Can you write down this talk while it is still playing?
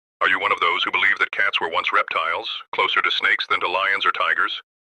you one of those who believe that cats were once reptiles, closer to snakes than to lions or tigers?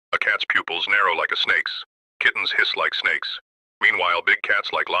 A cat's pupils narrow like a snake's. Kittens hiss like snakes. Meanwhile, big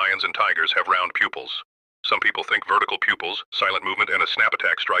cats like lions and tigers have round pupils. Some people think vertical pupils, silent movement, and a snap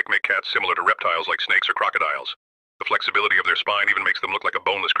attack strike make cats similar to reptiles like snakes or crocodiles. The flexibility of their spine even makes them look like a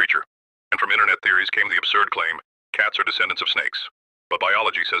boneless creature. And from internet theories came the absurd claim, cats are descendants of snakes. But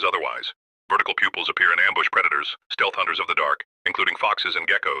biology says otherwise. Vertical pupils appear in ambush predators, stealth hunters of the dark, including foxes and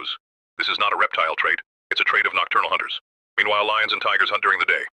geckos. This is not a reptile trait, it's a trait of nocturnal hunters. Meanwhile, lions and tigers hunt during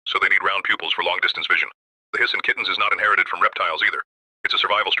the day, so they need round pupils for long-distance vision. The hiss in kittens is not inherited from reptiles either. It's a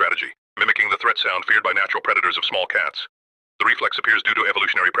survival strategy, mimicking the threat sound feared by natural predators of small cats. The reflex appears due to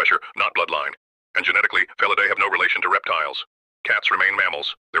evolutionary pressure, not bloodline. And genetically, Felidae have no relation to reptiles. Cats remain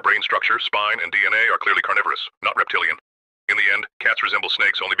mammals. Their brain structure, spine, and DNA are clearly carnivorous, not reptilian. In the end, cats resemble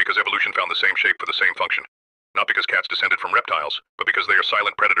snakes only because evolution found the same shape for the same function. Not because cats descended from reptiles, but because they are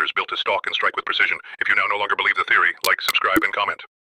silent predators built to stalk and strike with precision. If you now no longer believe the theory, like, subscribe, and comment.